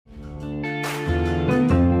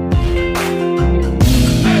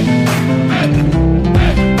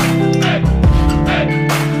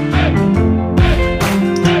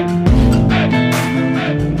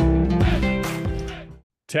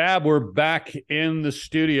Tab, we're back in the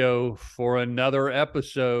studio for another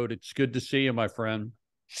episode. It's good to see you, my friend.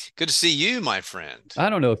 Good to see you, my friend. I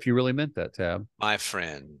don't know if you really meant that, Tab. My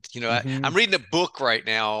friend. Hmm I'm reading a book right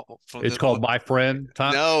now from It's called My Friend,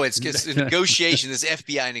 Tom. no, it's a negotiation, this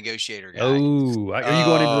FBI negotiator guy. Oh, are you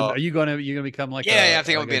going into the? Oh, Are you going to become like yeah, I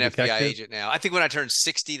think I'm like gonna be a an FBI detective? agent now. I think when I turn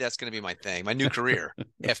 60, that's gonna be my thing, my new career.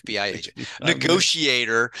 FBI agent. I'm gonna.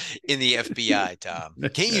 Negotiator in the FBI, Tom.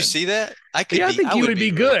 Can't you see that? Yeah, I think I you would would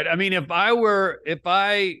be be really good. I mean,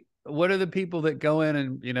 what are the people that go in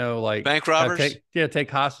and like bank have robbers.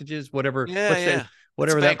 take hostages, whatever, Yeah, yeah. It's a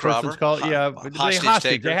whatever that bank person's robber, called. Yeah, but they hostage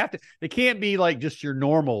hostage. taker. They can't be like just your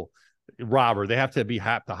normal robber. They have to be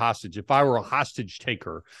the hostage. If I were a hostage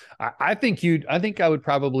taker, I think I would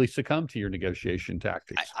probably succumb to your negotiation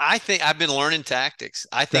tactics. I think I've been learning tactics.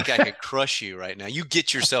 I think I could crush you right now. You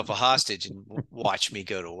get yourself a hostage and watch me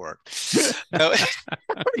go to work. No, I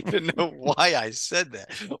don't even know why I said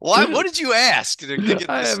that. Why? What did you ask to get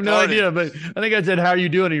I this have no started? idea, but I think I said, "How are you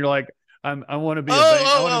doing?" And you're like, I want to be a bank.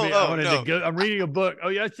 I want to No, go. I'm reading a book. Oh,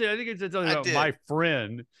 yeah, I think it said something I about did. my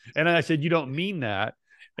friend. And then I said, you don't mean that.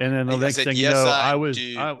 And then the I next said, thing you yes, know, I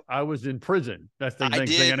do. I was in prison. That's the I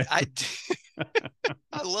next thing. did. I did.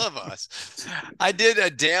 I love us. I did a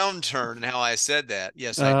downturn in how I said that.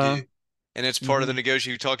 Yes, I uh, do. And it's part of the mhm.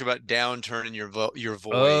 negotiation. You talked about downturn in your voice.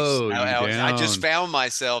 Oh, you I just down. found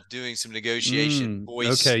myself doing some negotiation Okay,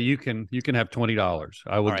 voice. you can have $20.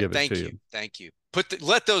 I will All right, give it to thank you. you, thank you.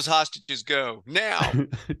 Let those hostages go now.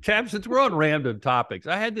 Tab, since we're on random topics,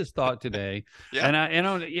 I had this thought today, Yeah.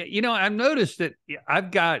 and I've noticed that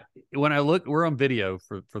I've got when I look, we're on video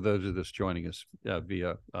for those of us joining us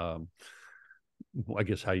via, I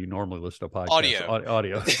guess how you normally listen to podcasts, Audio.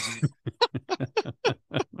 audio.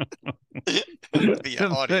 Via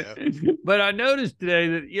audio. But I noticed today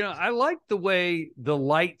that I like the way the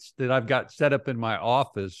lights that I've got set up in my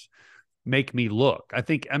office make me look. I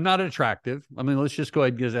think I'm not attractive. I mean, let's just go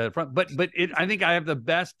ahead and get that up front. But I think I have the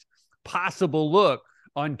best possible look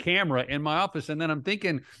on camera in my office. And then I'm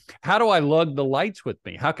thinking, how do I lug the lights with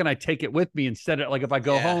me? How can I take it with me instead of, like, if I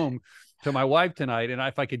go Yeah. home to my wife tonight and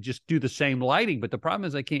if I could just do the same lighting, but the problem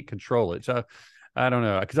is I can't control it. So I don't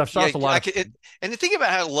know, because I've saw Yeah, a lot and to think about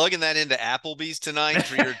how lugging that into Applebee's tonight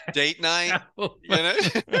for your date night, of you know?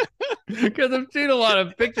 because I've seen a lot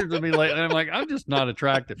of pictures of me lately, and I'm like, I'm just not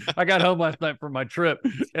attractive. I got home last night from my trip,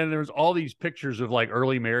 and there's all these pictures of like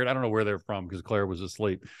early married. I don't know where they're from because Claire was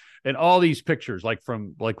asleep, and all these pictures like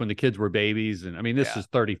from like when the kids were babies, and I mean this Yeah. is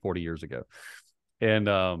 30, 40 years ago, and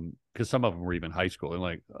because some of them were even high school, and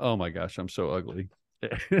like, oh my gosh, I'm so ugly.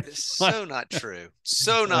 It's It's like, so not true.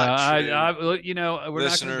 So not true. we're not going to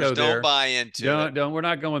Listeners, go don't there. buy into it. We're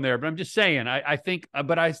not going there. But I'm just saying, I think,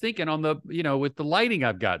 but I was thinking on the, with the lighting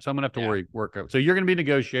I've got, so I'm gonna have to Yeah, work out. So you're gonna be a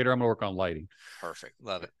negotiator. I'm gonna work on lighting. perfect.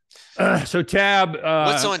 Love it. So Tab,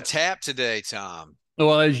 What's on tap today, Tom?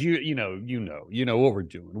 well, as you know what we're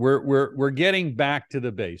doing. We're getting back to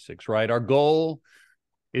the basics, right? Our goal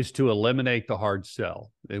is to eliminate the hard sell,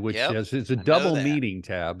 which Yep, is it's a I know double that. meaning,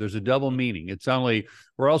 Tab. There's a double meaning. It's only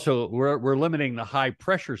we're limiting the high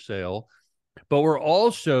pressure sale, but we're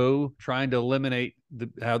also trying to eliminate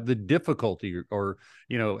the difficulty or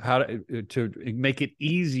how to make it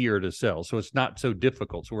easier to sell so it's not so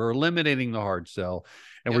difficult. So we're eliminating the hard sell,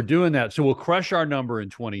 and we're Yep. doing that. So we'll crush our number in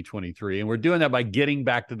 2023, and we're doing that by getting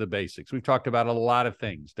back to the basics. We've talked about a lot of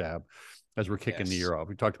things, Dab, as we're kicking the Yes. year off.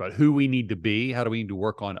 We talked about who we need to be, how do we need to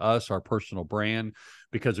work on us, our personal brand,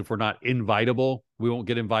 because if we're not invitable, we won't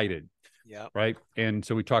get invited. Yep. Right. And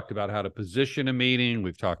so we talked about how to position a meeting.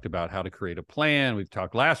 We've talked about how to create a plan. We've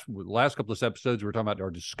talked last couple of episodes, we were talking about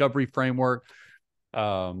our discovery framework.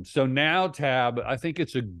 So now, Tab, I think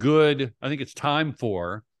it's time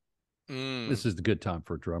for, Mm, this is the good time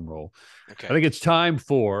for a drum roll. I okay. think it's time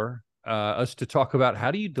for us to talk about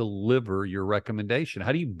how do you deliver your recommendation?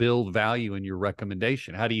 How do you build value in your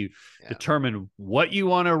recommendation? How do you Yeah. determine what you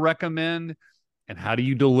want to recommend? And how do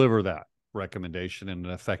you deliver that recommendation in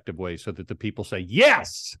an effective way so that the people say,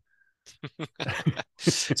 yes?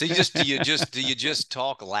 So do you just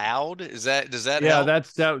talk loud? Does that Yeah,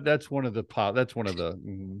 help? that's one of the that's one of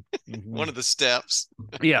the One of the steps.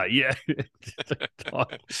 yeah.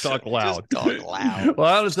 talk Just loud. talk loud. Well,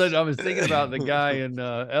 all of a sudden I was thinking about the guy in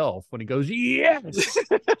Elf when he goes, yes.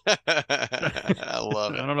 I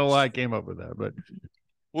love I it. don't know why I came up with that, but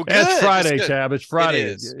Well, it's good. That's Friday, good. Tab. It's It Friday.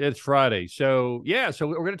 is. It's Friday. So yeah, so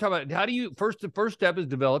we're going to talk about how do you the first step is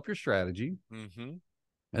develop your strategy, Hmm.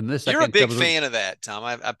 and the You're a second step big is fan of that, Tom.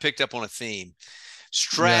 I picked up on a theme. yeah.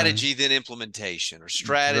 Strategy, then implementation, or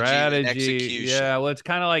strategy, then Strategy. Yeah. execution. Well, it's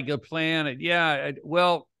kind of like a plan. Yeah.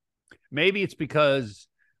 Well, maybe it's because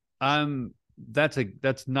I'm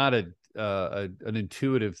that's not an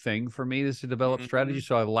intuitive thing for me, is to develop strategy.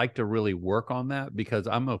 So I like to really work on that, because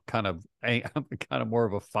I'm kind of more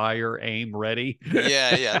of a fire, aim, ready.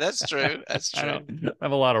 Yeah, that's true. That's true. I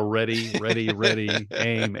have a lot of ready,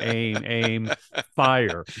 aim,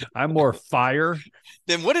 fire. I'm more fire.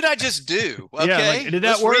 Then what did I just do? Okay, yeah, like, did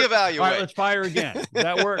that let's work? reevaluate. All right, let's fire again. Did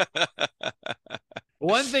that work?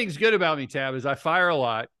 One thing's good about me, Tab, is I fire a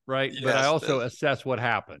lot, right? Yes, but I also assess what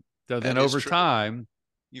happened. So then over time,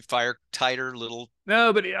 you fire tighter little.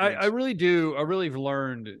 No, but I really do. I really have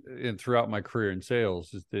learned throughout my career in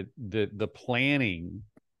sales is that the planning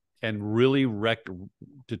and really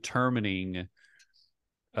determining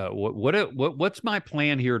what's my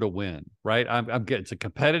plan here to win, right? I'm getting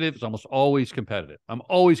it's almost always competitive. I'm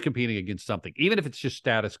always competing against something, even if it's just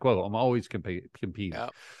status quo. I'm always competing.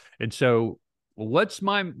 Yep. And so what's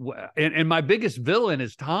my biggest villain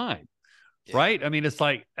is time, right? I mean, it's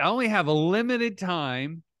like I only have a limited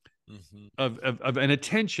time of an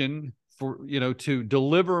attention for, to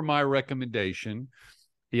deliver my recommendation.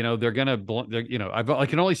 They're going to, I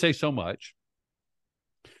can only say so much,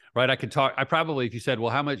 right? I could talk. I probably, if you said, well,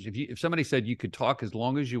 how much, if somebody said you could talk as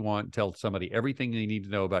long as you want, tell somebody everything they need to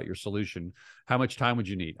know about your solution, how much time would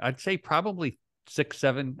you need? I'd say probably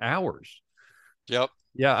 6-7 hours. Yep.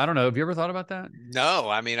 Yeah. I don't know. Have you ever thought about that? No,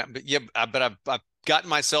 I mean, but I've gotten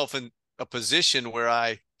myself in a position where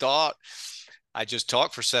I thought I just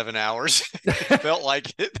talked for 7 hours. Felt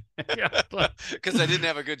like it because I didn't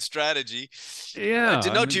have a good strategy. Yeah.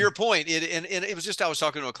 To your point, it was just, I was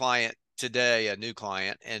talking to a client today, a new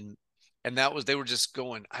client, and they were just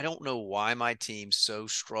going, I don't know why my team so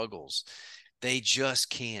struggles. They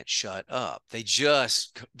just can't shut up. They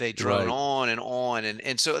drone on and on.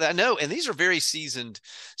 And so I know, and these are very seasoned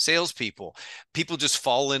salespeople. People just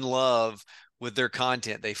fall in love with their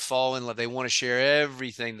content. They fall in love. They want to share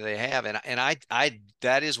everything that they have. And I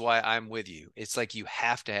that is why I'm with you. It's like, you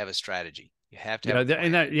have to have a strategy. You have to have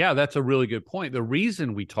that's a really good point. The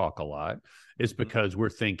reason we talk a lot is because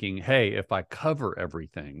we're thinking, hey, if I cover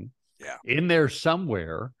everything in there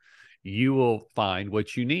somewhere, you will find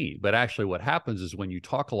what you need. But actually what happens is when you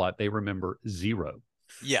talk a lot, they remember zero.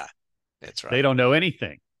 Yeah, that's right. They don't know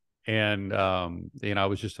anything. And, I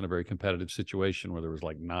was just in a very competitive situation where there was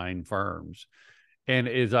like 9 firms. And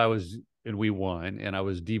we won, and I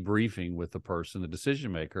was debriefing with the person, the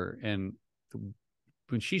decision maker. And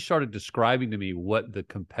when she started describing to me what the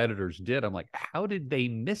competitors did, I'm like, how did they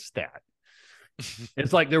miss that?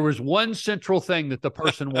 It's like there was one central thing that the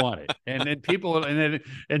person wanted, and then people,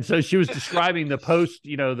 and so she was describing the post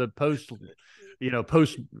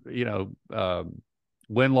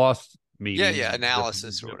win-loss meeting,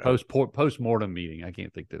 analysis or whatever, post-mortem meeting. I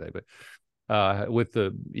can't think today, but with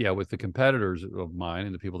the competitors of mine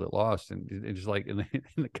and the people that lost, and just like, and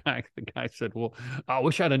the guy said, well, I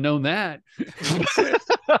wish I'd have known that.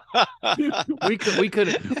 we could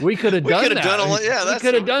have done that. We could have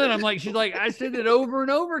done it. I'm like, she's like, I said it over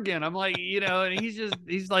and over again. I'm like, and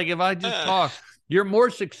he's like, if I just talk, you're more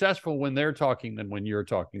successful when they're talking than when you're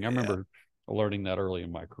talking. I remember learning that early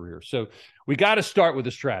in my career. So we got to start with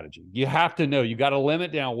a strategy. You have to know, you got to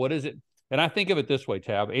limit down. What is it? And I think of it this way,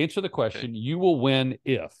 Tab, answer the question. Okay. You will win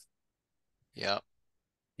if. Yeah.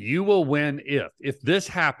 You will win if this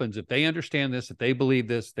happens, if they understand this, if they believe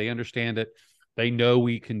this, they understand it, they know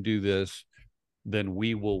we can do this, then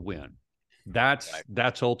we will win.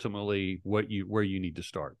 That's ultimately where you need to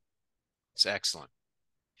start. It's excellent.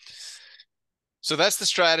 So that's the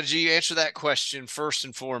strategy. You answer that question first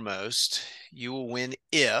and foremost. You will win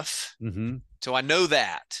if. Mm-hmm. So I know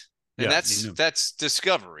that. And that's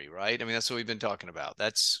discovery, right? I mean, that's what we've been talking about.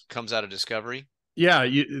 That's comes out of discovery. Yeah,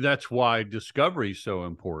 that's why discovery is so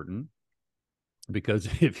important. Because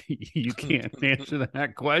if you can't answer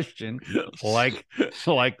that question, like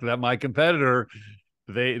that, my competitor,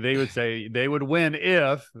 they would say they would win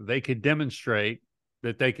if they could demonstrate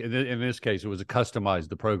that they could. In this case, it was the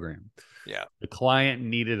program. Yeah, the client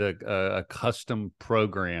needed a custom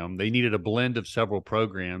program. They needed a blend of several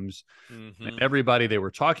programs, and everybody they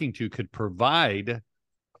were talking to could provide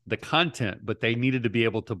the content, but they needed to be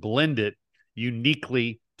able to blend it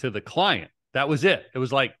uniquely to the client. That was it. It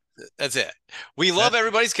was like, that's it. We love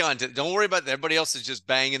everybody's content. Don't worry about that. Everybody else is just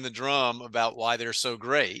banging the drum about why they're so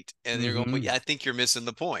great. And they're going, well, I think you're missing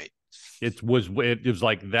the point. It was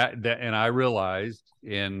like that. And I realized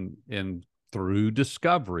through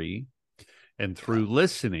discovery and through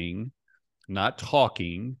listening, not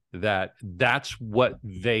talking, that's what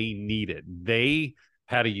they needed. They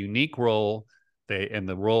had a unique role. And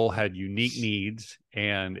the role had unique needs.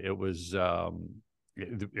 And it was,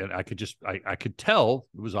 and I could tell,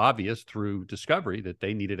 it was obvious through discovery that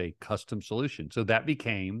they needed a custom solution. So that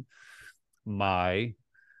became my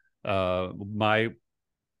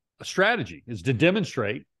strategy, is to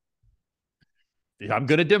demonstrate. I'm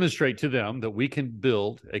going to demonstrate to them that we can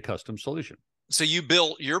build a custom solution. So you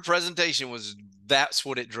built, your presentation that's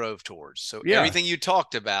what it drove towards. So Yeah. everything you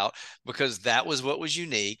talked about, because that was what was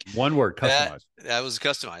unique. One word, customized. That was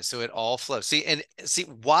customized. So it all flows. See,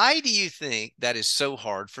 why do you think that is so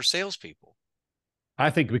hard for salespeople? I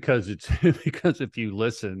think because if you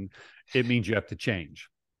listen, it means you have to change.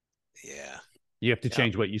 Yeah. You have to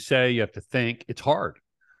change what you say. You have to think. It's hard.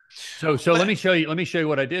 So let me show you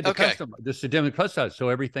what I did to customize. So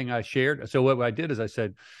everything I shared. So what I did is I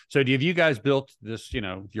said, so have you guys built this,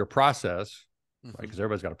 your process, right? Because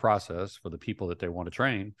everybody's got a process for the people that they want to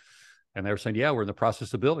train. And they were saying, yeah, we're in the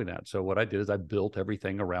process of building that. So what I did is I built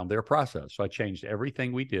everything around their process. So I changed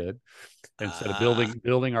everything we did. Instead of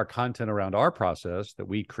building our content around our process that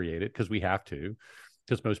we created, because we have to,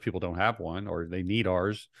 because most people don't have one or they need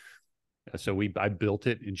ours. So I built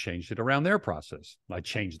it and changed it around their process. I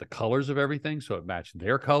changed the colors of everything so it matched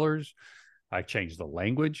their colors. I changed the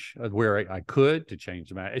language where I could to change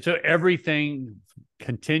the So everything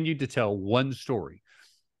continued to tell one story.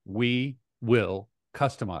 We will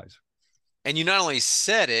customize. And you not only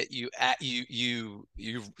said it, you I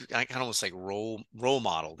kind of almost like role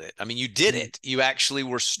modeled it. I mean, you did it. You actually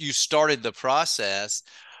you started the process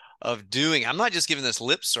of doing. I'm not just giving this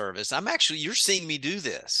lip service. You're seeing me do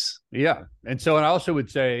this. Yeah. And I also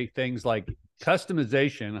would say things like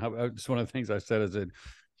customization. It's one of the things I said is that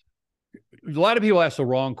a lot of people ask the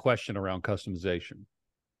wrong question around customization.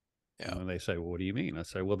 Yeah. And they say, well, what do you mean? I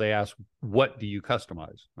say, well, they ask, what do you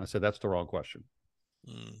customize? I said, that's the wrong question.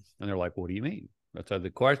 And they're like, what do you mean? That's the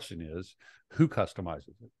question is, who customizes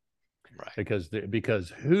it? Right. Because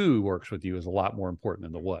who works with you is a lot more important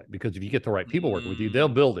than the what. Because if you get the right people working with you, they'll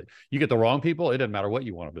build it. You get the wrong people, it doesn't matter what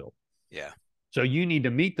you want to build. Yeah. So you need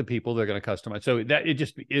to meet the people that are going to customize. So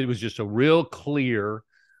it was just a real clear.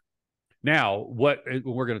 Now, what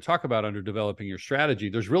we're going to talk about under developing your strategy,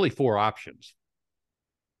 there's really 4 options.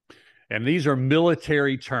 And these are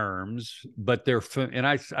military terms, but they're, and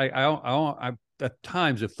I at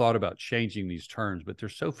times have thought about changing these terms, but they're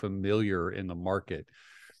so familiar in the market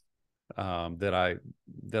that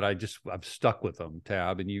I'm stuck with them,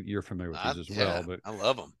 Tab, and you're familiar with these as well. But I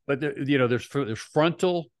love them. But there's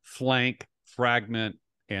frontal, flank, fragment,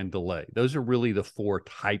 and delay. Those are really the 4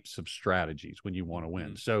 types of strategies when you want to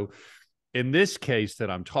win. So in this case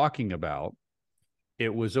that I'm talking about,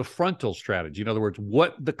 it was a frontal strategy. In other words,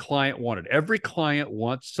 what the client wanted. Every client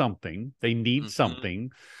wants something. They need something.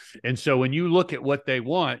 And so when you look at what they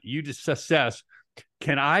want, you just assess,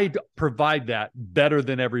 can I provide that better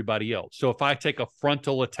than everybody else? So if I take a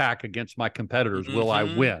frontal attack against my competitors, will I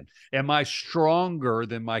win? Am I stronger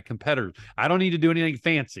than my competitors? I don't need to do anything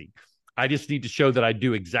fancy. I just need to show that I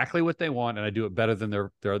do exactly what they want and I do it better than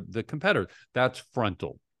the competitors. That's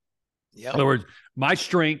frontal. Yep. In other words, my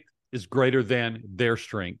strength is greater than their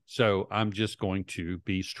strength. So I'm just going to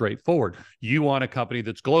be straightforward. You want a company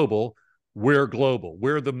that's global. We're global.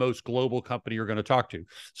 We're the most global company you're going to talk to.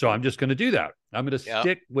 So I'm just going to do that. I'm going to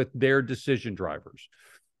stick with their decision drivers.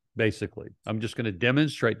 Basically, I'm just going to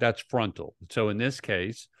demonstrate that's frontal. So in this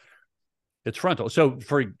case, it's frontal. So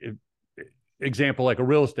for example, like a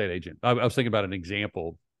real estate agent, I was thinking about an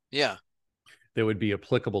example. Yeah. That would be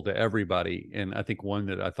applicable to everybody. And I think one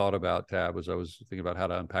that I thought about, Tab, as I was thinking about how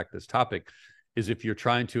to unpack this topic, is if you're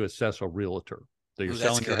trying to assess a realtor. So you're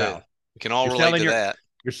selling your house. We can all relate to that.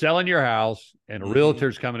 You're selling your house and a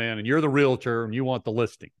realtor's coming in and you're the realtor and you want the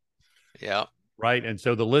listing. Yeah. Right. And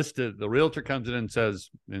so the realtor comes in and says,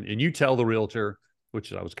 and you tell the realtor,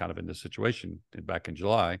 which I was kind of in this situation back in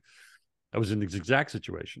July. I was in this exact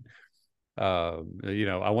situation. I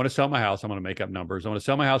want to sell my house. I'm going to make up numbers. I want to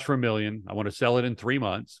sell my house for $1 million. I want to sell it in 3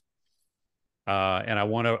 months. And I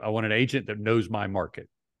want an agent that knows my market.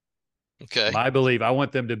 Okay. I believe I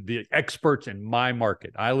want them to be experts in my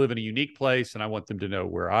market. I live in a unique place and I want them to know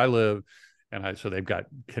where I live. And so they've got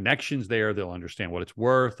connections there. They'll understand what it's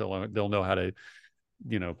worth. They'll know how to,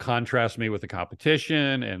 contrast me with the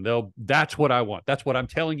competition. And that's what I want. That's what I'm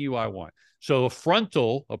telling you I want. So a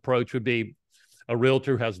frontal approach would be a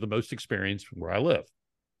realtor who has the most experience where I live.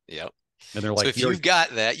 Yep. And they're like, so if you've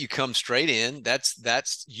got that, you come straight in.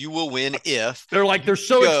 That's you will win if they're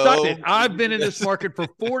so excited. I've been in this market for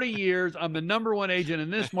 40 years. I'm the #1 agent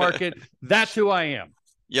in this market. That's who I am.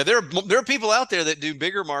 Yeah, there are people out there that do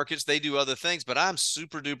bigger markets. They do other things, but I'm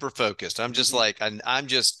super duper focused. I'm just like I'm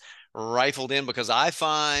just rifled in, because I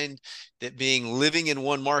find that living in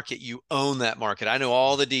one market, you own that market. I know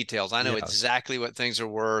all the details. I know Yeah. exactly what things are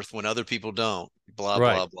worth when other people don't. Blah,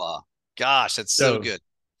 Right. blah, blah. Gosh, that's so So good.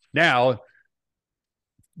 now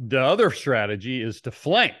the other strategy is to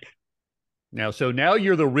flank. So now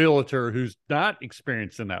you're the realtor who's not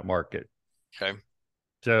experienced in that market. Okay.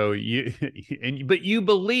 So but you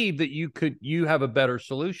believe that you have a better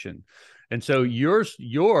solution. And so you're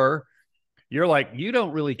like, you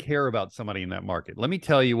don't really care about somebody in that market. Let me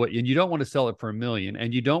tell you what, and you don't want to sell it for $1 million,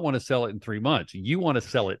 and you don't want to sell it in 3 months. You want to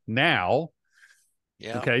sell it now.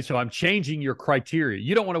 Yeah. Okay. So I'm changing your criteria.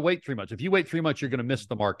 You don't want to wait 3 months. If you wait 3 months, you're going to miss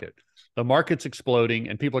the market. The market's exploding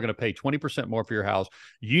and people are going to pay 20% more for your house.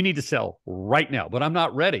 You need to sell right now, but I'm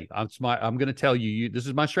not ready. I'm going to tell you, this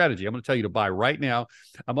is my strategy. I'm going to tell you to buy right now.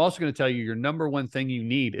 I'm also going to tell you your number one thing you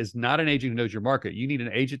need is not an agent who knows your market. You need an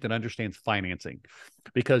agent that understands financing,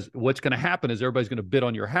 because what's going to happen is everybody's going to bid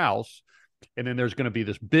on your house. And then there's going to be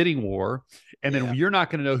this bidding war. And then you're not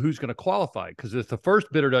going to know who's going to qualify, because if the first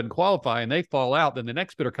bidder doesn't qualify and they fall out, then the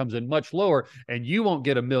next bidder comes in much lower and you won't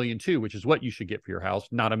get $1 million too, which is what you should get for your house,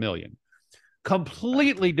 not $1 million.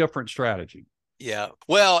 Completely different strategy. Yeah.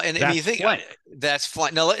 Well, and that's you think that's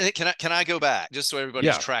fine. Now, can I go back just so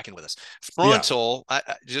everybody's tracking with us? Frontal,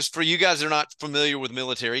 just for you guys that are not familiar with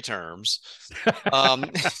military terms.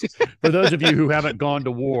 For those of you who haven't gone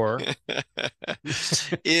to war,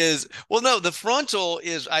 the frontal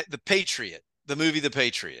is the Patriot, the movie The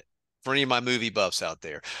Patriot. For any of my movie buffs out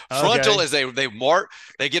there, frontal is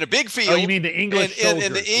they get a big field. Oh, you mean the English soldiers?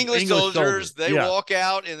 And the English soldiers, they walk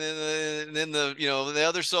out, and then the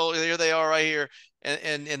other soldiers, here they are right here,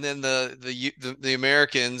 and then the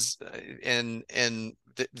Americans, and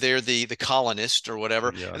they're the colonists or whatever,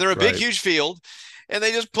 and they're a big huge field. And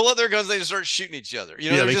they just pull out their guns. They just start shooting each other.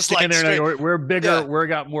 They're just like, we're bigger. We're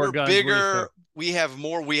got more guns. Bigger. We have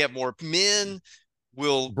more men.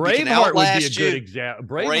 Braveheart would be a good example.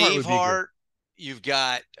 Braveheart. You've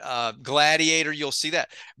got Gladiator. You'll see that.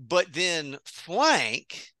 But then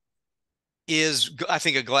flank is, I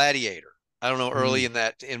think, a Gladiator. I don't know. Early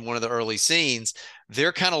in one of the early scenes,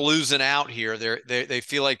 they're kind of losing out here. They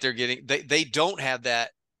feel like they're getting. They don't have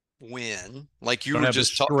that win, like you were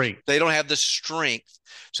just talking. They don't have the strength,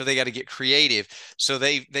 so they got to get creative. So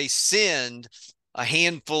they send a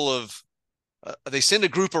handful of. They send a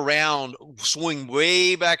group around, swing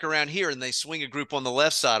way back around here, and they swing a group on the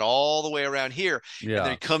left side all the way around here. Yeah. And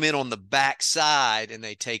they come in on the back side and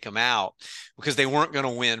they take them out because they weren't going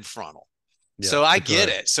to win frontal. Yeah, so I get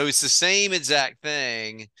it. So it's the same exact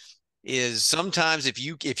thing. Is sometimes if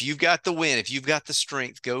you've got the win, if you've got the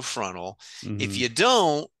strength, go frontal. Mm-hmm. If you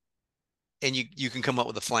don't, and you can come up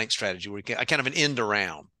with a flank strategy where you can kind of an end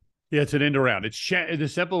around. Yeah, it's an end around. The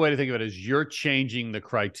simple way to think of it is you're changing the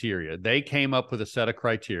criteria. They came up with a set of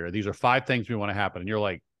criteria. These are 5 things we want to happen. And you're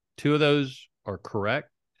like, 2 of those are correct,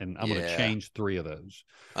 and I'm going to change 3 of those.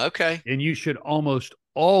 Okay. And you should almost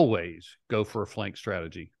always go for a flank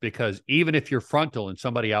strategy, because even if you're frontal and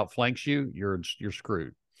somebody outflanks you, you're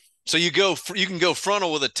screwed. So you can go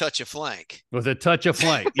frontal with a touch of flank. With a touch of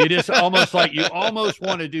flank. It is almost like you almost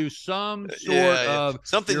want to do some sort of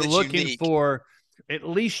something you're that's looking unique. For. At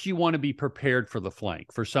least you want to be prepared for the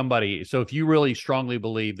flank for somebody. So if you really strongly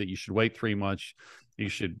believe that you should wait 3 months, you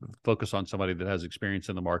should focus on somebody that has experience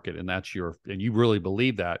in the market, and you really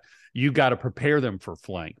believe that, you got to prepare them for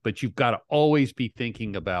flank. But you've got to always be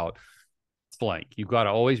thinking about flank. You've got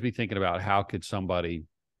to always be thinking about how could somebody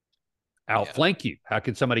outflank you? How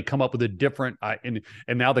could somebody come up with a different and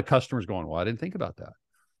now the customer's going, well, I didn't think about that.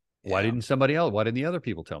 Why didn't somebody else? Why didn't the other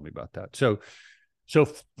people tell me about that? So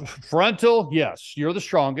frontal, yes, you're the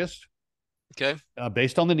strongest. Okay.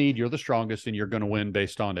 Based on the need, you're the strongest, and you're going to win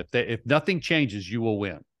based on it. If nothing changes, you will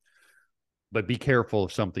win. But be careful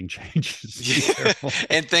if something changes.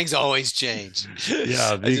 And things always change.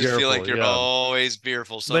 Yeah, I just feel like you're always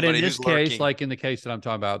fearful. But in this case, like in the case that I'm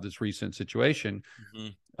talking about, this recent situation,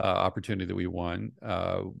 opportunity that we won,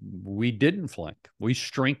 we didn't flank. We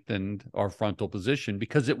strengthened our frontal position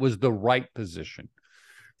because it was the right position.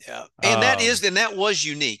 Yeah. And that was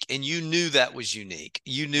unique. And you knew that was unique.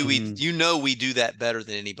 You knew we do that better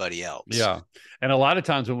than anybody else. Yeah. And a lot of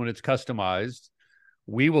times when it's customized,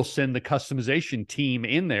 we will send the customization team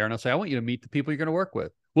in there and I'll say, I want you to meet the people you're going to work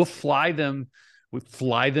with. We'll fly them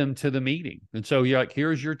to the meeting. And so you're like,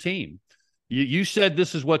 here's your team. You said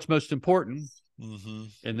this is what's most important. Mm-hmm.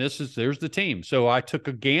 And there's the team. So I took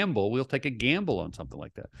a gamble. We'll take a gamble on something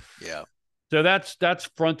like that. Yeah. So that's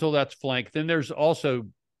frontal, that's flank. Then there's also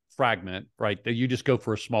fragment, right? You just go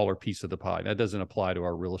for a smaller piece of the pie. That doesn't apply to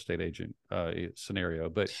our real estate agent scenario,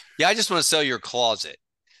 but I just want to sell your closet.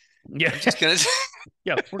 Yeah, I'm just gonna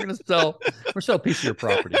Yeah, we're sell a piece of your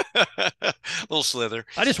property. Little slither.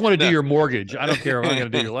 I just want to do No. your mortgage. I don't care if I'm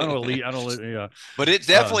going to do your. I don't. Yeah. But it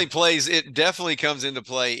definitely plays. It definitely comes into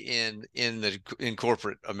play in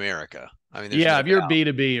corporate America. I mean, there's Yeah, no if you're doubt.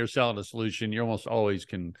 B2B or selling a solution, you almost always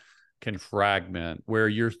can fragment where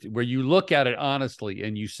you look at it honestly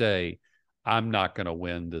and you say, I'm not going to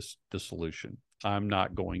win the solution. I'm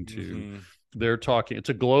not going to. Mm-hmm. They're talking, it's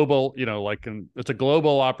a global, it's a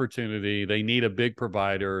global opportunity. They need a big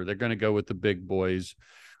provider. They're going to go with the big boys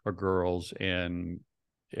or girls and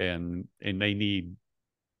they need,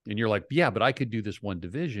 and you're like, yeah, but I could do this one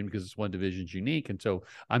division because this one division is unique. And so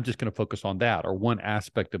I'm just going to focus on that or one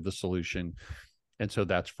aspect of the solution. And so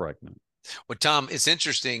that's fragment. Well, Tom, it's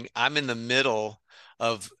interesting. I'm in the middle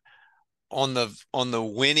of on the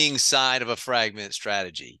winning side of a fragment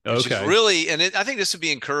strategy, which is Okay. really, and I think this would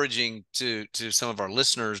be encouraging to some of our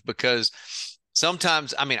listeners, because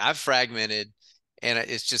sometimes, I mean, I've fragmented and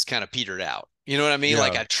it's just kind of petered out. You know what I mean? Yeah.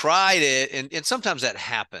 Like I tried it, and sometimes that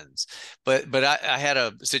happens. But I had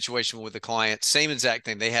a situation with a client, same exact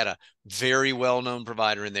thing. They had a very well-known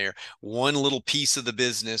provider in there. One little piece of the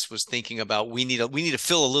business was thinking about we need to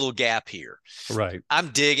fill a little gap here. Right. I'm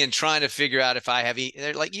digging, trying to figure out if I have.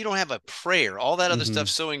 They're like, you don't have a prayer. All that other Mm-hmm.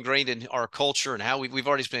 stuff's so ingrained in our culture and how we've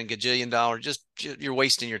already spent $1 gajillion. Just you're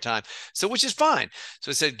wasting your time. So, which is fine.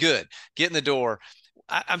 So I said, good, get in the door.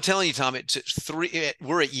 I'm telling you, Tom,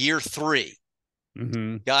 we're at year 3.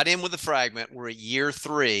 Mm-hmm. Got in with the fragment. We're at year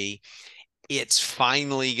 3. It's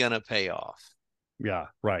finally going to pay off. Yeah,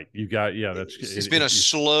 right. You got, yeah, It's been a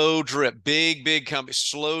slow drip, big company,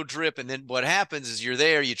 slow drip. And then what happens is you're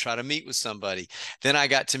there, you try to meet with somebody. Then I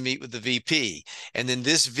got to meet with the VP. And then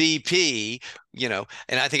this VP, and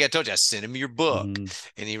I think I told you, I sent him your book, mm-hmm.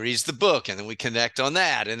 and he reads the book, and then we connect on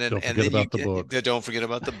that. And then, don't forget about the book. Don't forget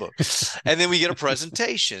about the book. And then we get a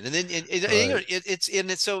presentation. And then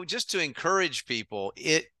it's so just to encourage people,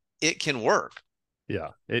 it can work.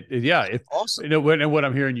 Yeah. If awesome. And what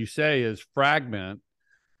I'm hearing you say is fragment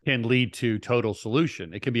can lead to total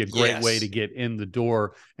solution. It can be a great way to get in the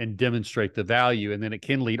door and demonstrate the value. And then it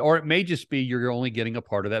can lead, or it may just be you're only getting a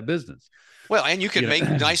part of that business. Well, and you can make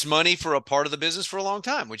nice money for a part of the business for a long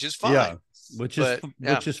time, which is fine. Yeah. Which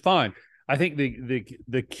is fine. I think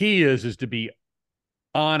the key is to be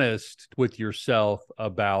honest with yourself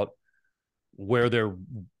about is there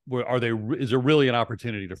really an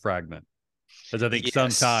opportunity to fragment? Because I think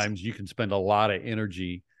sometimes you can spend a lot of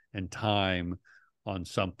energy and time on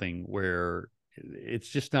something where it's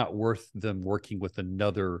just not worth them working with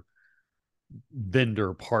another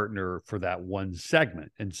vendor partner for that one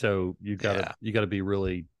segment. And so you got to be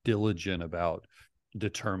really diligent about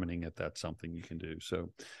determining if that's something you can do. So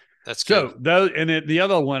that's good. The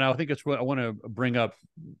other one, I think it's what I want to bring up,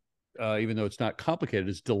 even though it's not complicated,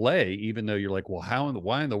 is delay. Even though you're like, well,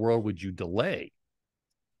 why in the world would you delay?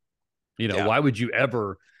 Why would you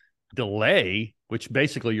ever delay? Which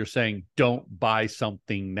basically you're saying, don't buy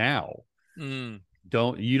something now. You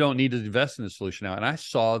don't need to invest in the solution now. And I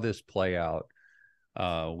saw this play out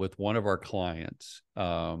with one of our clients.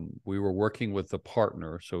 We were working with the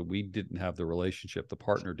partner, so we didn't have the relationship. The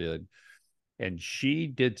partner did, and she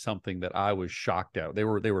did something that I was shocked at. They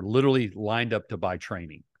were literally lined up to buy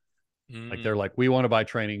training. Like they're like, we want to buy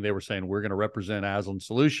training. They were saying, we're going to represent Aslan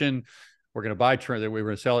Solution. We're going to buy training. We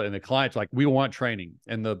were going to sell it. And the client's like, we want training.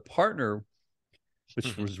 And the partner,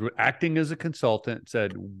 which was acting as a consultant,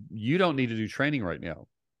 said, you don't need to do training right now.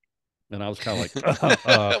 And I was kind of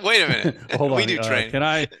like, wait a minute. Hold on. We do training.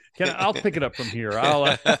 I'll pick it up from here.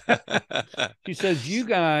 She says, you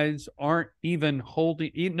guys aren't even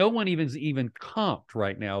holding, no one even comped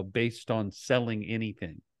right now based on selling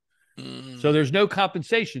anything. So there's no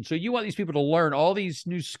compensation. So you want these people to learn all these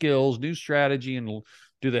new skills, new strategy, and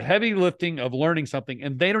do the heavy lifting of learning something,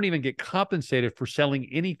 and they don't even get compensated for selling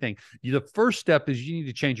anything. The first step is you need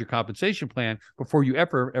to change your compensation plan before you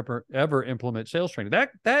ever implement sales training.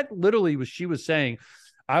 That literally was, she was saying,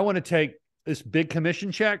 I want to take this big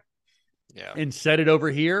commission check and set it over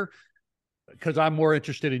here because I'm more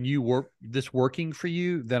interested in working for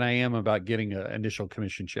you than I am about getting an initial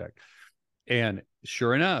commission check. And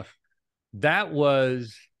sure enough, that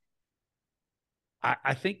was,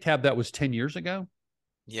 I think, Tab, that was 10 years ago.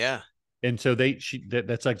 Yeah. And so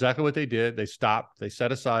that's exactly what they did. They stopped, they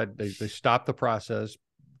set aside, they stopped the process,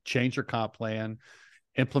 changed their comp plan,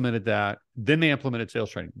 implemented that. Then they implemented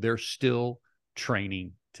sales training. They're still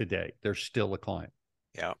training today. They're still a client.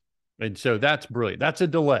 Yeah. And so that's brilliant. That's a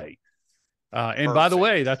delay. And by the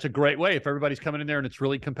way, that's a great way. If everybody's coming in there and it's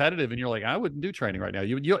really competitive and you're like, I wouldn't do training right now.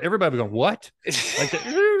 Everybody would go, what?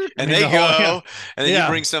 And they go, and then you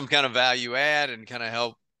bring some kind of value add and kind of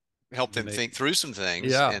help help them think through some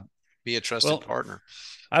things Yeah. and be a trusted partner.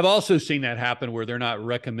 I've also seen that happen where they're not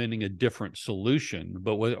recommending a different solution,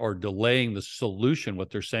 but or delaying the solution. What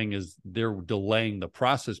they're saying is they're delaying the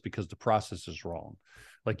process because the process is wrong.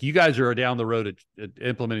 Like, you guys are down the road at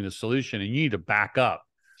implementing the solution, and you need to back up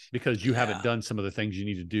because you haven't done some of the things you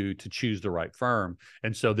need to do to choose the right firm.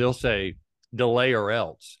 And so they'll say delay or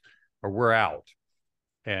else, or we're out.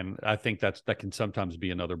 And I think that can sometimes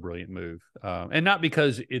be another brilliant move. And not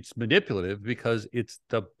because it's manipulative, because it's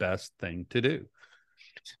the best thing to do.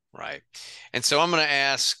 Right. And so I'm going to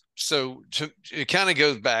ask, so it kind of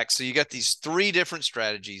goes back. So you got these 3 different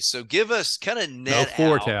strategies. So give us kind of net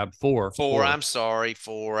four, out. Tab, four. I'm sorry,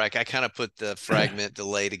 4. I kind of put the fragment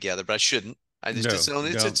delay together, but I shouldn't. It's its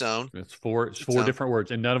own. It's 4. It's 4 different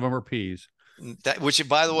words, and none of them are P's. Which,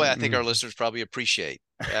 by the way, I think our listeners probably appreciate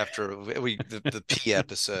after the P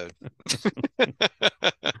episode.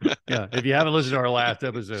 Yeah, if you haven't listened to our last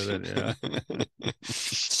episode, then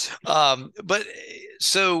yeah. But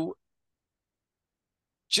so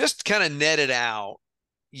just kind of net it out.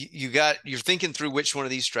 You're thinking through which one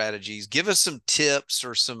of these strategies. Give us some tips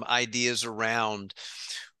or some ideas around,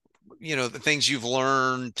 the things you've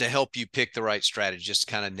learned to help you pick the right strategy. Just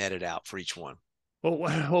kind of net it out for each one.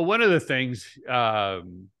 Well, one of the things, I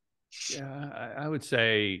would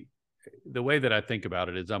say, the way that I think about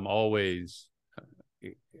it is I'm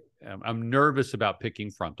nervous about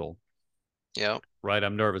picking frontal. Yeah. Right.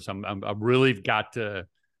 I'm nervous. I've really got to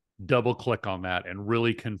double click on that and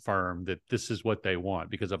really confirm that this is what they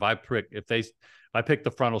want. Because if I pick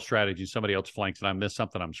the frontal strategy, somebody else flanks and I miss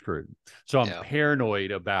something, I'm screwed. So I'm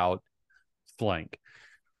paranoid about flank.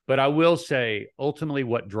 But I will say, ultimately,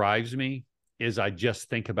 what drives me is I just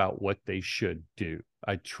think about what they should do.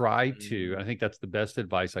 I try to, I think that's the best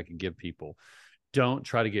advice I can give people. Don't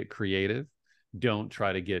try to get creative. Don't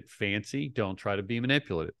try to get fancy. Don't try to be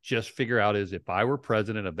manipulative. Just figure out if I were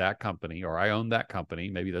president of that company, or I own that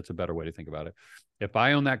company, maybe that's a better way to think about it. If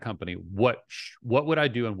I own that company, what would I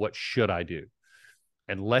do and what should I do?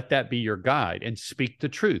 And let that be your guide, and speak the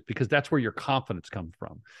truth, because that's where your confidence comes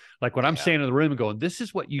from. Like when I'm standing in the room and going, this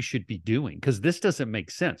is what you should be doing, because this doesn't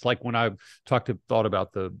make sense. Like when I thought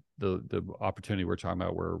about the opportunity we're talking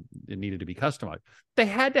about where it needed to be customized, they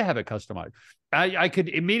had to have it customized. I could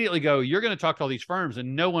immediately go, you're going to talk to all these firms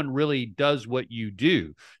and no one really does what you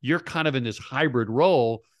do. You're kind of in this hybrid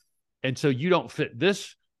role. And so you don't fit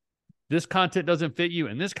this content doesn't fit you,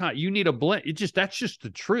 and you need a blend. That's just the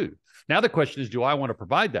truth. Now the question is, do I want to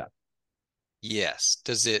provide that? Yes.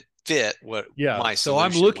 Does it fit what my solution? So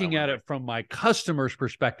I'm looking at it from my customer's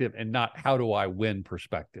perspective and not how do I win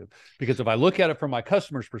perspective. Because if I look at it from my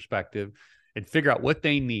customer's perspective and figure out what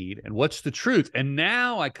they need and what's the truth, and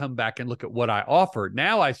now I come back and look at what I offered,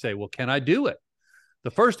 now I say, well, can I do it?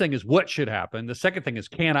 The first thing is what should happen. The second thing is,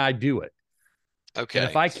 can I do it? Okay. And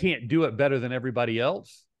if I can't do it better than everybody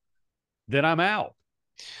else, then I'm out.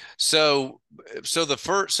 So that's a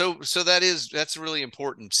really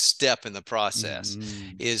important step in the process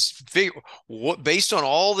is figure what, based on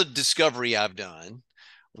all the discovery I've done,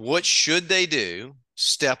 what should they do?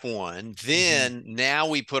 Step 1. Then now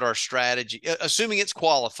we put our strategy, assuming it's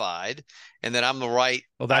qualified and that I'm the right.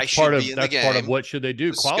 Well, that's part of what should they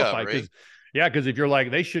do? Qualify. Because if you're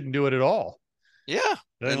like, they shouldn't do it at all. Yeah.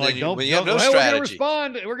 Then like, don't have no strategy.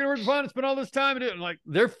 We're going to respond. It's been all this time. And like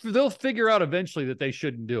they'll figure out eventually that they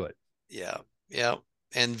shouldn't do it. Yeah. Yeah.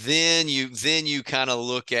 And then you kind of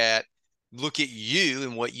look at you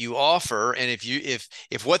and what you offer. And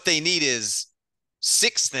if what they need is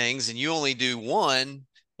 6 things and you only do 1,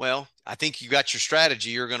 well, I think you got your strategy.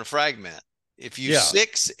 You're going to fragment. If you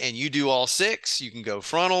 6 and you do all 6, you can go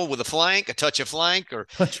frontal with a flank, a touch of flank, or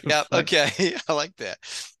okay. I like that.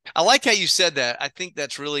 I like how you said that. I think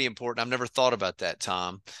that's really important. I've never thought about that,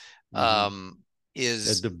 Tom.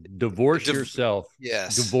 Is divorce yourself.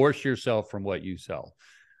 Yes. Divorce yourself from what you sell.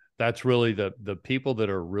 That's really the people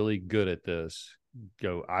that are really good at this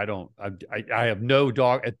go, I have no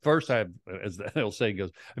dog. At first I have, as the old saying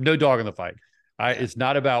goes, I have no dog in the fight. It's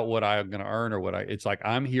not about what I'm going to earn or it's like,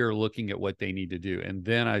 I'm here looking at what they need to do. And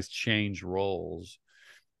then I change roles.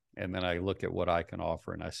 And then I look at what I can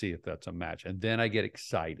offer and I see if that's a match. And then I get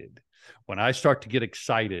excited. When I start to get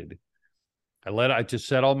excited, I just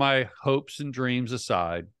set all my hopes and dreams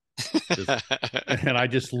aside. And I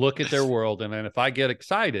just look at their world. And then if I get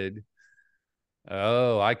excited,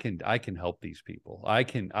 I can help these people. I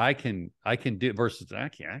can do versus I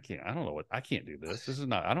don't know what, I can't do this. This is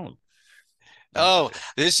not, I don't. Oh,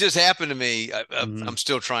 this just happened to me. Mhm. I'm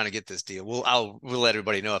still trying to get this deal. We'll let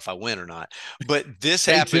everybody know if I win or not. But this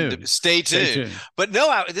Stay happened. tuned. Stay Stay tuned. tuned. But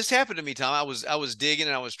no, this happened to me, Tom. I was digging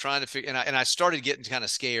and I was trying to figure, and I started getting kind of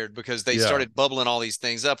scared because they Yeah. started bubbling all these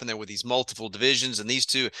things up, and there were these multiple divisions, and these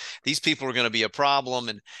people are going to be a problem,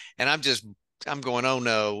 and I'm going, oh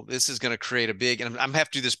no, this is going to create a big, and I'm have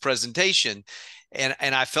to do this presentation, and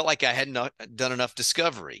I felt like I hadn't done enough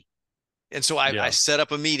discovery. And so I Yeah. set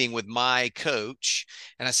up a meeting with my coach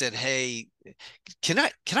and I said, hey, can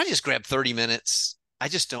I just grab 30 minutes? I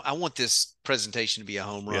just don't, I want this presentation to be a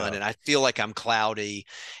home run Yeah. and I feel like I'm cloudy.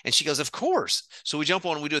 And she goes, of course. So we jump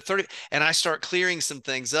on and we do a 30 and I start clearing some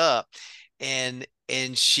things up. And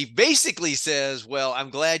she basically says, well,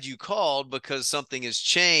 I'm glad you called because something has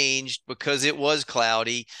changed because it was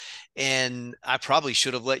cloudy. And I probably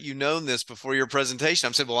should have let you know this before your presentation.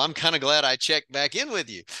 I said, well, I'm kind of glad I checked back in with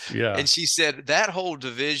you. Yeah. And she said that whole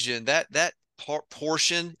division, that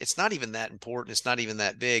portion, it's not even that important. It's not even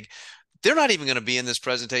that big. They're not even going to be in this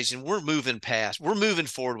presentation. We're moving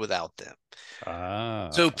forward without them.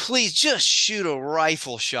 So Ah. please just shoot a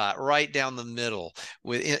rifle shot right down the middle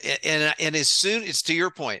with and as soon it's to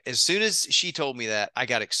your point, as soon as she told me that, I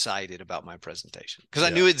got excited about my presentation because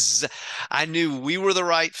Yeah. I knew we were the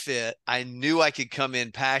right fit. I knew I could come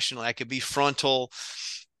in passionately, I could be frontal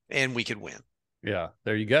and we could win. Yeah.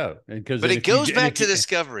 There you go. And because But then it if you goes and back if to you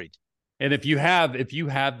discovery. and if you have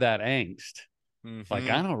that angst, like, I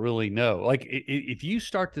Mm-hmm. don't really know. Like, if you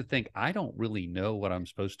start to think, I don't really know what I'm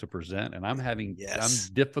supposed to present, and I'm Yes.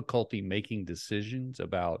 difficulty making decisions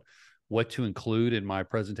about what to include in my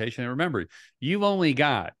presentation. And remember, you've only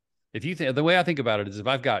got, if you think, the way I think about it is if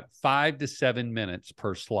I've got 5 to 7 minutes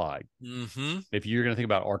per slide, Mm-hmm. if you're going to think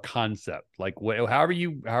about our concept, like however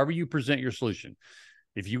you present your solution,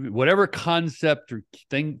 if you, whatever concept or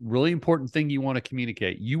thing, really important thing you want to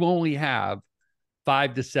communicate, you only have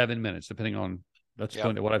 5 to 7 minutes, depending on, that's Yep.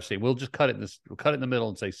 going to what I've seen. We'll just cut it in this, we'll cut it in the middle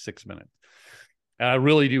and say 6 minutes. And I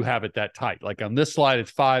really do have it that tight. Like on this slide,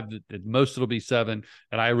 it's 5, at most it'll be 7,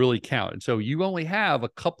 and I really count. And so you only have a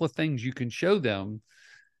couple of things you can show them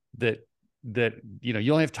that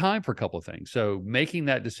you only have time for a couple of things. So making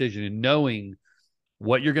that decision and knowing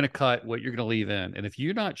what you're going to cut, what you're going to leave in. And if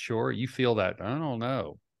you're not sure, you feel that, I don't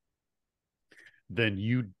know, then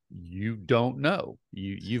you don't know.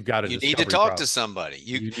 You've got a You need to discovery talk to problem. somebody.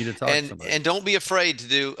 You need to talk to somebody. And don't be afraid to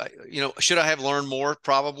do, should I have learned more?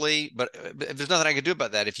 Probably, but there's nothing I can do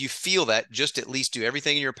about that. If you feel that, just at least do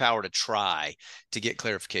everything in your power to try to get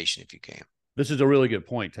clarification if you can. This is a really good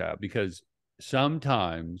point, Tab, because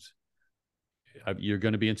sometimes you're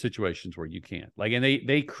going to be in situations where you can't. Like, and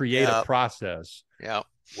they create a Yeah. process Yeah.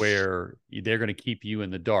 where they're going to keep you in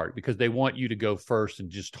the dark because they want you to go first and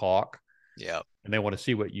just talk, Yeah. and they want to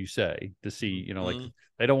see what you say to see, like, Mhm.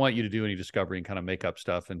 they don't want you to do any discovery and kind of make up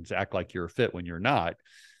stuff and act like you're a fit when you're not.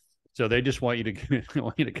 So they just want you to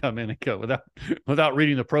want you to come in and go without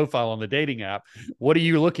reading the profile on the dating app. What are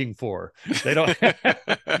you looking for? They don't.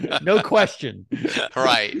 No question.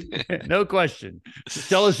 Right. No question. Just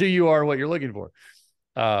tell us who you are and what you're looking for.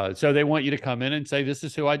 So they want you to come in and say, this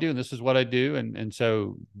is who I do and this is what I do. And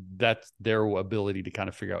so that's their ability to kind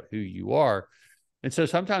of figure out who you are. And so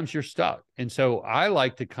sometimes you're stuck. And so I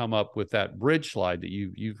like to come up with that bridge slide that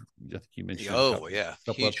I think you mentioned Oh, yeah. a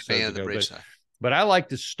couple Huge episodes fan of the ago. bridge side. But I like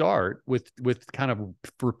to start with kind of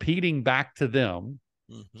repeating back to them,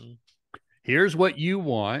 Mm-hmm. here's what you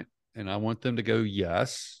want. And I want them to go,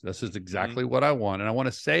 yes, this is exactly what I want. And I want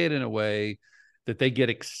to say it in a way that they get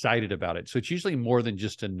excited about it. So it's usually more than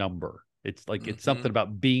just a number. It's like, it's something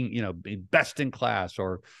about being, being best in class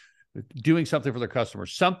or doing something for their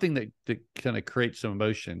customers, something that kind of creates some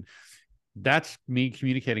emotion. That's me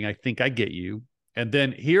communicating, I think I get you. And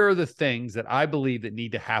then here are the things that I believe that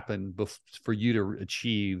need to happen for you to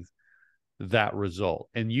achieve that result.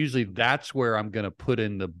 And usually that's where I'm going to put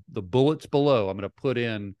in the bullets below. I'm going to put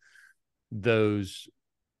in those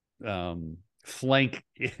flank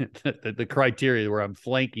the criteria where I'm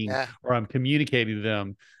flanking or I'm communicating to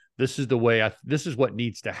them. This is the way this is what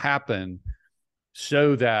needs to happen,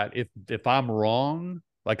 so that if I'm wrong,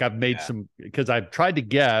 like I've made some, because I've tried to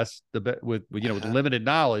guess with limited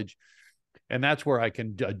knowledge, and that's where I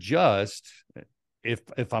can adjust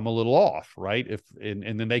if I'm a little off, right?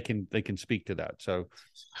 And then they can speak to that. So,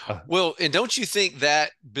 well, and don't you think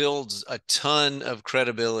that builds a ton of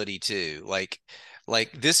credibility too? Like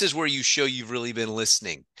this is where you show you've really been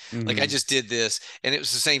listening. Like I just did this, and it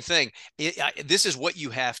was the same thing. This is what you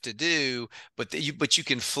have to do, but you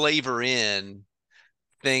can flavor in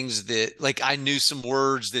things that, like, I knew some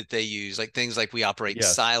words that they use, like things like we operate in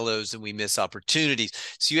Yes. silos and we miss opportunities.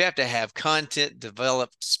 So you have to have content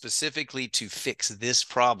developed specifically to fix this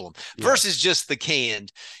problem versus just the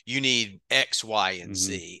canned, you need X, Y, and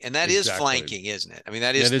Z. And that is flanking, isn't it? I mean,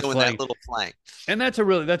 that is doing that little flank. And that's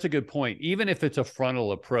a good point. Even if it's a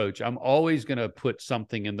frontal approach, I'm always going to put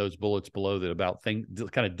something in those bullets below that about things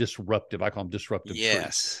kind of disruptive. I call them disruptive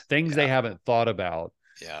truths. Things they haven't thought about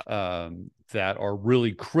that are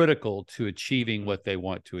really critical to achieving what they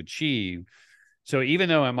want to achieve. So even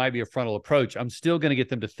though it might be a frontal approach, I'm still going to get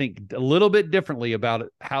them to think a little bit differently about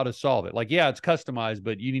how to solve it. Like, yeah, it's customized,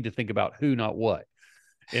 but you need to think about who, not what.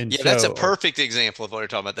 And so, that's a perfect example of what we're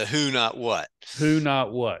talking about, the who, not what. Who,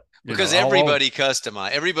 not what. Because everybody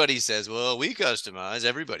customize. Everybody says, well, we customize.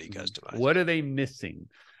 Everybody customize. What are they missing?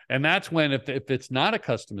 And that's when, if it's not a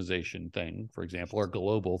customization thing, for example, or a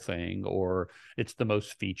global thing, or it's the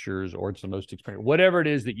most features, or it's the most experience, whatever it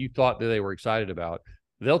is that you thought that they were excited about,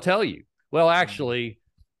 they'll tell you, well, actually,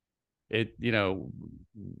 it,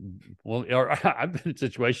 well, I've been in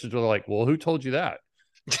situations where they're like, well, who told you that?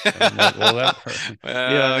 Like, well, that person.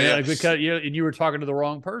 Because and you were talking to the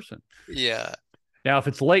wrong person. Yeah. Now, if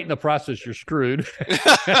it's late in the process, you're screwed.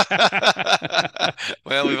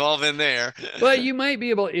 Well, we've all been there. But you might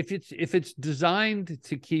be able, if it's designed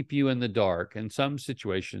to keep you in the dark. In some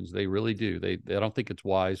situations, they really do. They don't think it's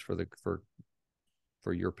wise for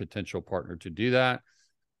your potential partner to do that,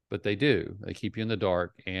 but they do. They keep you in the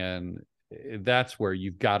dark, and that's where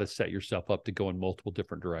you've got to set yourself up to go in multiple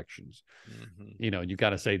different directions. You've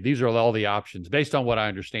got to say, these are all the options based on what I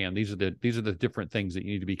understand. These are the different things that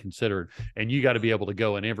you need to be considered, and you got to be able to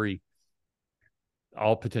go in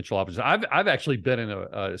all potential options. I've actually been in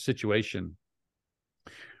a situation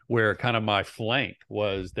where kind of my flank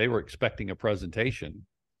was, they were expecting a presentation,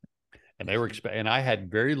 and and I had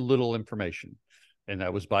very little information. And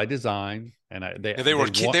that was by design. And they were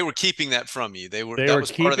keeping that from you. That was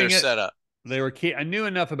part of their setup. I knew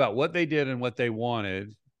enough about what they did and what they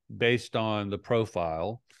wanted based on the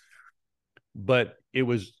profile, but it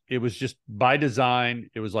was just by design.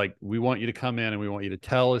 It was like, we want you to come in and we want you to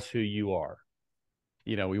tell us who you are.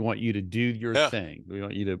 We want you to do your thing.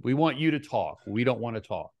 We want you to talk. We don't want to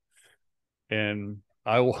talk. And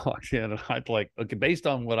I walked in and I'd like, okay, based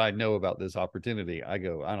on what I know about this opportunity, I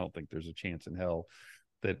go, I don't think there's a chance in hell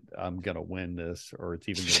that I'm going to win this, or it's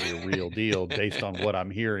even going to be a real deal based on what I'm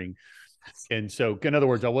hearing. And so, in other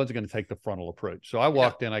words, I wasn't going to take the frontal approach. So I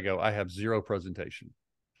walked in, I go, I have zero presentation.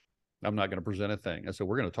 I'm not going to present a thing. I said,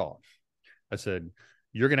 we're going to talk. I said,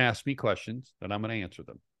 you're going to ask me questions and I'm going to answer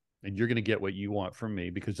them. And you're going to get what you want from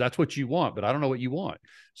me, because that's what you want, but I don't know what you want.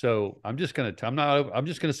 So I'm just going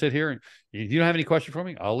to sit here, and if you don't have any question for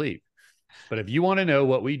me, I'll leave. But if you want to know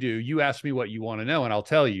what we do, you ask me what you want to know, and I'll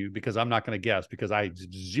tell you, because I'm not going to guess, because I have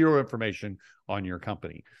zero information on your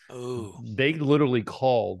company. Ooh. They literally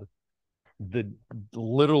called the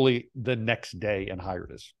next day and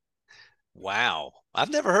hired us. Wow.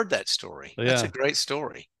 I've never heard that story. Yeah. That's a great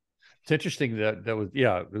story. It's interesting it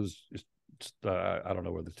was I don't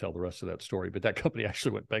know whether to tell the rest of that story, but that company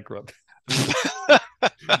actually went bankrupt.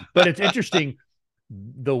 But it's interesting.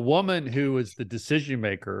 The woman who was the decision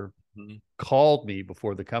maker called me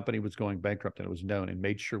before the company was going bankrupt, and it was known, and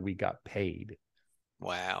made sure we got paid.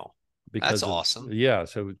 Wow. That's awesome. Yeah.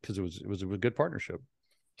 So, because it was a good partnership.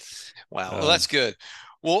 Wow. Well, that's good.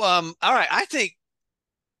 Well, all right. I think,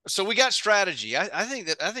 so we got strategy. I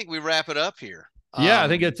think we wrap it up here. Yeah, I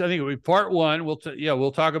think we part one.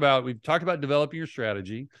 We've talked about developing your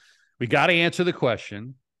strategy. We got to answer the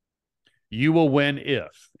question. You will win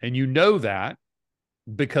if, and you know that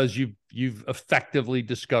because you've effectively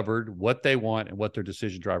discovered what they want and what their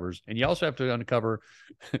decision drivers. And you also have to uncover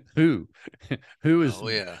who is who.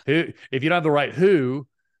 If you don't have the right who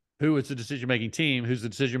is the decision-making team, who's the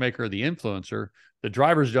decision maker or the influencer, the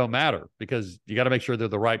drivers don't matter, because you got to make sure they're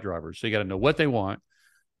the right drivers. So you got to know what they want,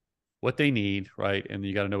 what they need, right? And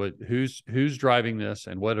you got to know who's driving this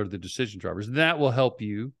and what are the decision drivers. And that will help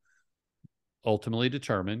you ultimately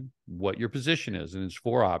determine what your position is. And it's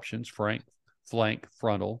 4 options: flank,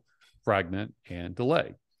 frontal, fragment, and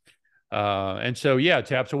delay. And so,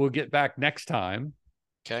 Tab, so we'll get back next time.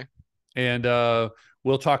 Okay. And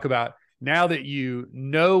we'll talk about, now that you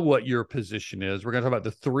know what your position is, we're going to talk about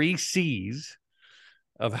the 3 C's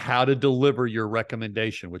of how to deliver your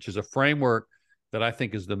recommendation, which is a framework that I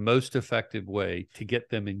think is the most effective way to get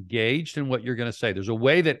them engaged in what you're going to say. There's a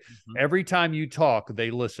way that every time you talk,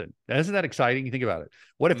 they listen. Isn't that exciting? You think about it.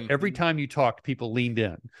 What if every time you talk, people leaned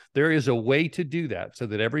in? There is a way to do that, so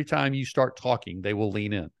that every time you start talking, they will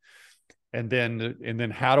lean in. And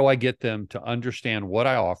then how do I get them to understand what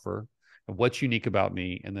I offer what's unique about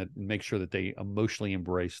me, and then make sure that they emotionally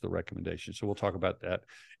embrace the recommendation. So we'll talk about that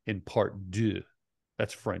in part deux.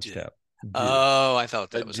 That's French, Deux. Tab. Oh, I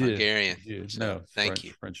thought that was Deux. Hungarian. Deux. So, No, thank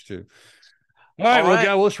you. French too. All right, All well, right.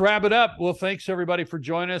 guys, let's wrap it up. Well, thanks everybody for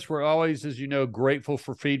joining us. We're always, as you know, grateful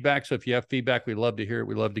for feedback. So if you have feedback, we'd love to hear it.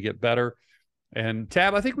 We'd love to get better. And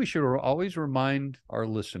Tab, I think we should always remind our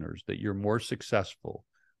listeners that you're more successful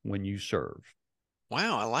when you serve.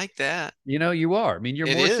 Wow, I like that. You know, you are. I mean, you're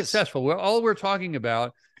more is. successful. Well, all we're talking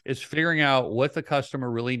about is figuring out what the customer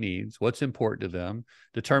really needs, what's important to them,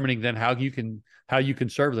 determining then how you can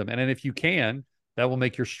serve them. And then if you can, that will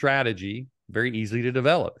make your strategy very easy to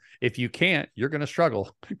develop. If you can't, you're going to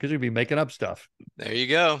struggle because you'll be making up stuff. There you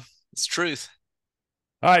go. It's truth.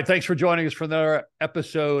 All right. Thanks for joining us for another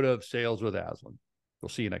episode of Sales with Aslan. We'll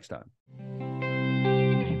see you next time.